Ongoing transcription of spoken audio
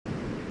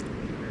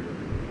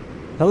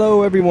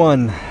Hello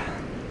everyone,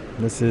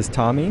 this is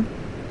Tommy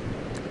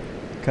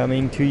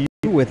coming to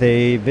you with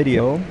a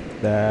video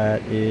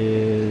that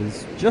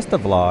is just a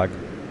vlog.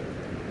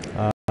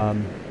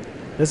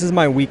 This is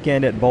my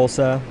weekend at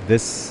Bolsa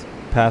this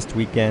past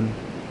weekend.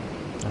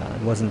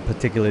 It wasn't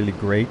particularly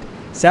great.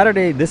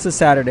 This is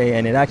Saturday,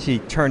 and it actually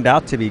turned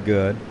out to be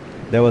good.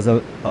 There was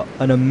an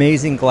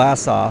amazing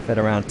glass off at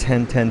around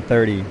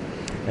 10:30,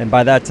 and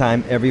by that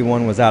time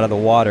everyone was out of the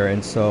water,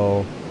 and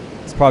so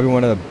it's probably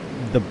one of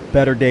the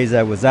better days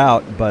I was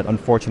out, but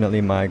unfortunately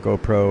my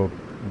GoPro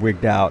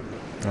wigged out.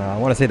 I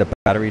want to say the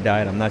battery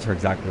died. I'm not sure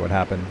exactly what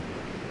happened.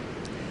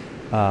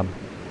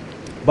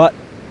 But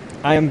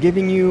I am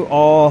giving you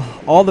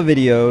all the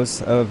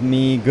videos of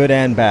me, good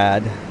and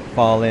bad,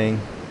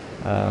 falling,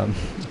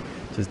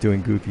 just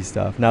doing goofy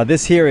stuff. Now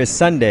this here is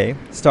Sunday.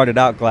 Started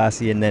out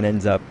glassy and then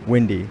ends up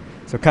windy.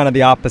 So kind of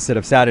the opposite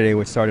of Saturday,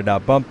 which started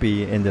out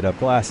bumpy, ended up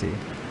glassy.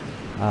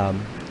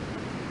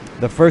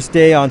 The first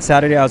day on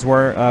Saturday I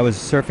was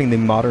surfing the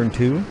Modern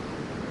 2,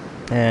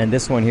 and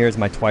this one here is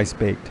my twice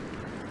baked.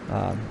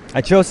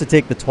 I chose to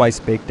take the twice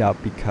baked out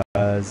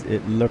because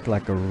it looked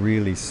like a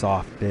really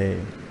soft day,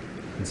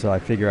 and so I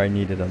figure I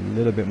needed a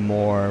little bit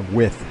more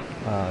width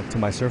to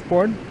my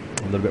surfboard,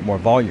 a little bit more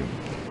volume.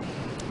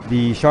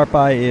 The Sharp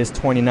Eye is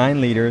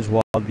 29 liters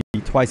while the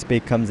twice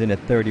baked comes in at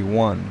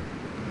 31,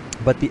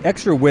 but the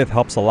extra width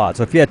helps a lot.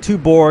 So if you had two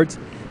boards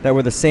that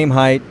were the same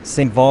height,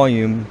 same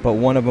volume, but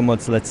one of them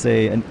was, let's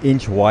say, an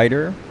inch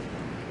wider,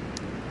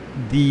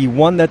 the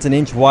one that's an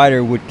inch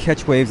wider would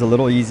catch waves a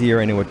little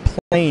easier, and it would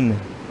plane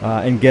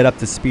and get up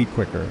to speed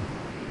quicker.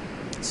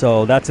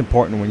 So that's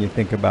important when you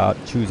think about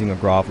choosing a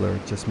groveler.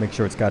 Just make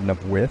sure it's got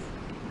enough width.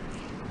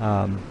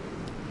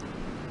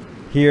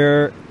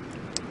 Here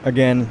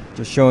again,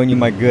 just showing you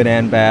my good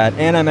and bad,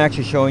 and I'm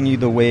actually showing you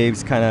the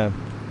waves kind of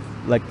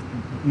like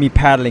me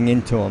paddling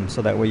into them,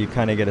 so that way you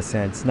kind of get a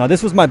sense. Now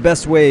this was my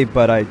best wave,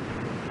 but I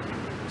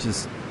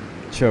just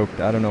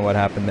choked. I don't know what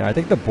happened there. I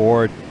think the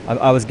board,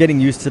 I was getting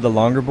used to the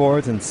longer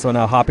boards, and so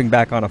now hopping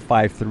back on a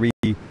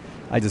 5.3,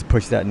 I just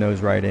pushed that nose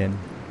right in.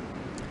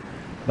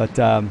 But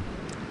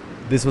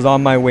this was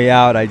on my way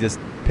out. I just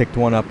picked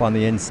one up on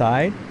the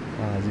inside.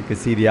 As you can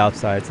see, the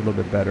outside, it's a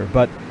little bit better,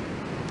 but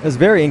it was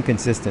very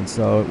inconsistent,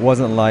 so it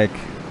wasn't like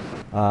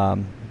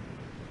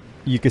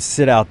you could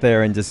sit out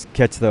there and just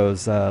catch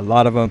those. A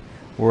lot of them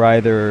were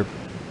either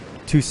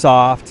too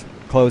soft,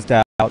 closed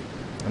out,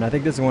 and I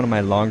think this is one of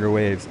my longer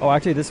waves. Oh,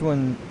 actually this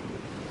one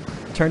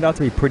turned out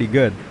to be pretty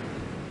good.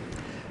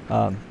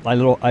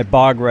 I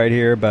bogged right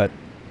here, but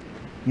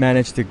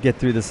managed to get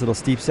through this little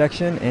steep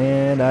section,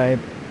 and I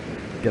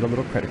get a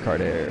little credit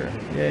card air.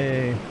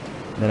 Yay.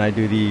 Then I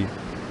do the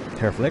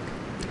hair flick.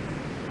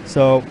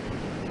 So,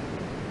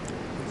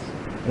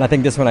 and I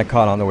think this one I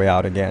caught on the way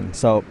out again.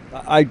 So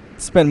I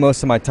spend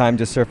most of my time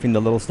just surfing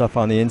the little stuff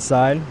on the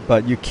inside,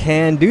 but you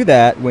can do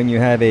that when you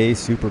have a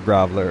super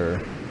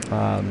groveler,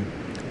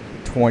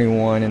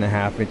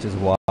 21.5 inches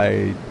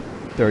wide,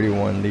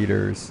 31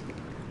 liters.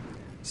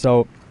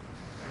 So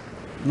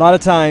a lot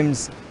of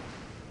times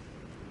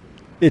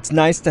it's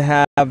nice to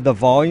have the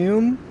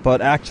volume, but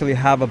actually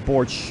have a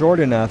board short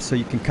enough so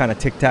you can kind of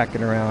tic-tac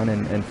it around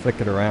and flick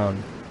it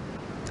around.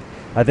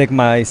 I think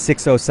my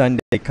 6.0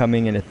 Sunday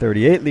coming in at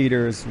 38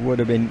 liters would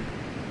have been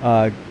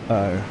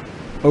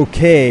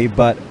okay,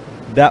 but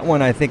that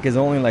one I think is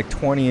only like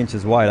 20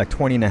 inches wide, like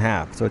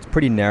 20.5, so it's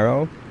pretty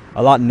narrow,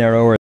 a lot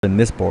narrower than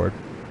this board,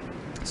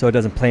 so it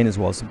doesn't plane as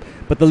well. So,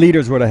 but the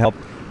liters would have helped,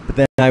 but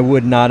then I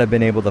would not have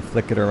been able to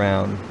flick it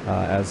around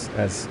as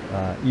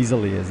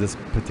easily as this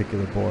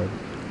particular board.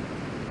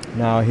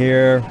 Now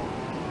here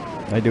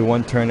I do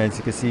one turn. As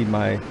you can see,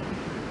 my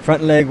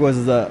front leg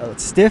was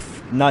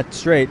stiff, not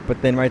straight, but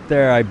then right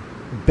there I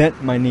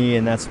bent my knee,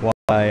 and that's why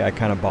I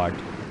kind of bogged.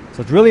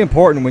 So it's really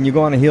important when you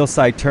go on a heel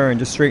side turn,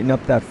 just straighten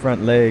up that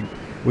front leg,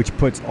 which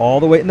puts all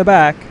the weight in the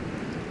back,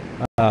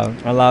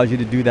 allows you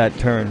to do that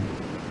turn.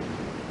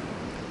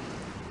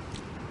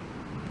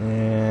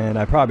 And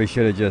I probably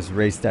should have just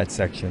raced that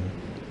section.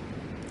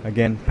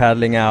 Again,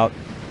 paddling out,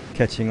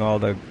 catching all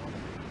the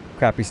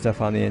crappy stuff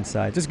on the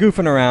inside, just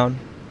goofing around,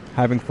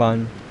 having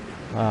fun.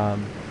 I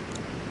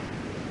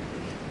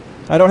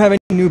don't have any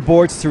new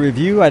boards to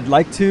review. I'd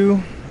like to.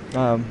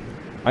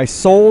 I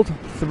sold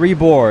 3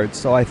 boards,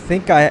 so I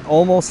think I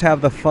almost have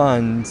the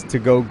funds to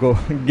go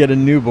get a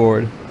new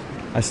board.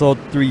 I sold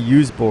 3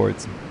 used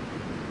boards.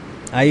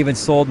 I even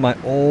sold my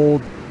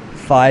old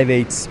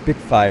 5.8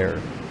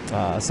 Spitfire.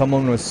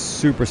 Someone was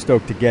super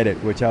stoked to get it,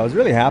 which I was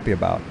really happy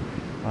about.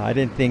 I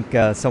didn't think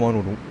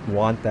someone would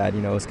want that.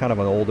 You know, it's kind of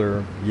an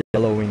older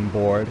yellowing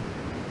board,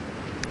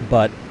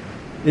 but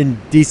in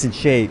decent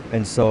shape,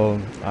 and so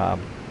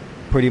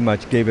pretty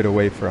much gave it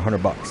away for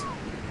 $100.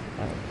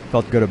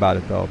 Felt good about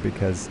it though,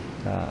 because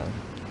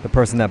the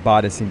person that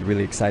bought it seemed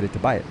really excited to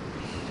buy it.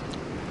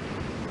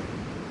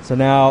 So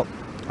now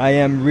I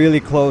am really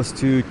close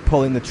to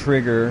pulling the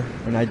trigger,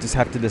 and I just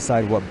have to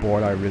decide what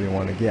board I really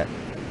want to get.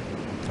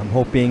 I'm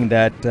hoping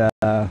that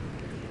I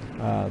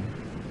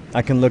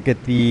can look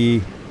at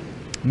the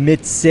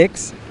mid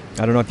 6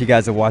 I don't know if you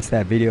guys have watched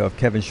that video of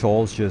Kevin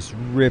Scholes just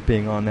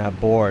ripping on that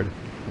board,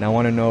 and I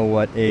want to know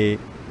what a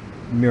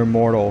mere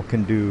mortal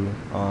can do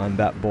on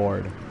that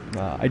board.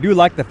 I do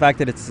like the fact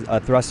that it's a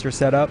thruster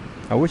setup.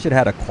 I wish it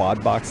had a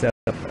quad box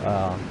setup,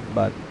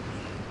 but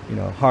you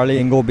know, Harley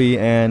Ingleby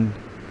and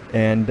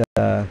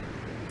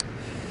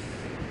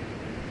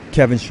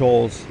Kevin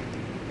Scholes,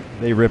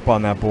 they rip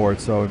on that board.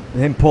 So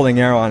him pulling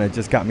air on it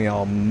just got me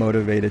all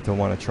motivated to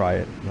want to try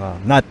it.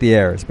 Not the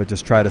airs, but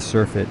just try to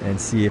surf it and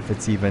see if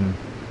it's even,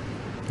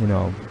 you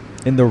know,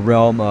 in the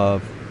realm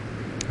of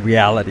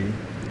reality.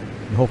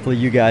 And hopefully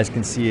you guys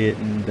can see it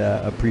and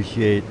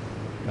appreciate,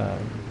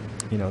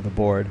 you know, the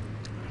board.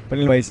 But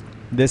anyways,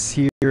 this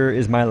here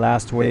is my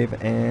last wave,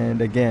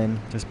 and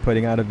again, just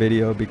putting out a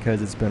video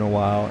because it's been a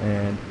while,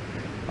 and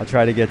I'll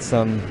try to get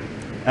some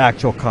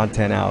actual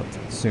content out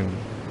soon.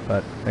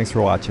 But thanks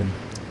for watching.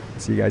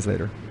 See you guys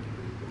later.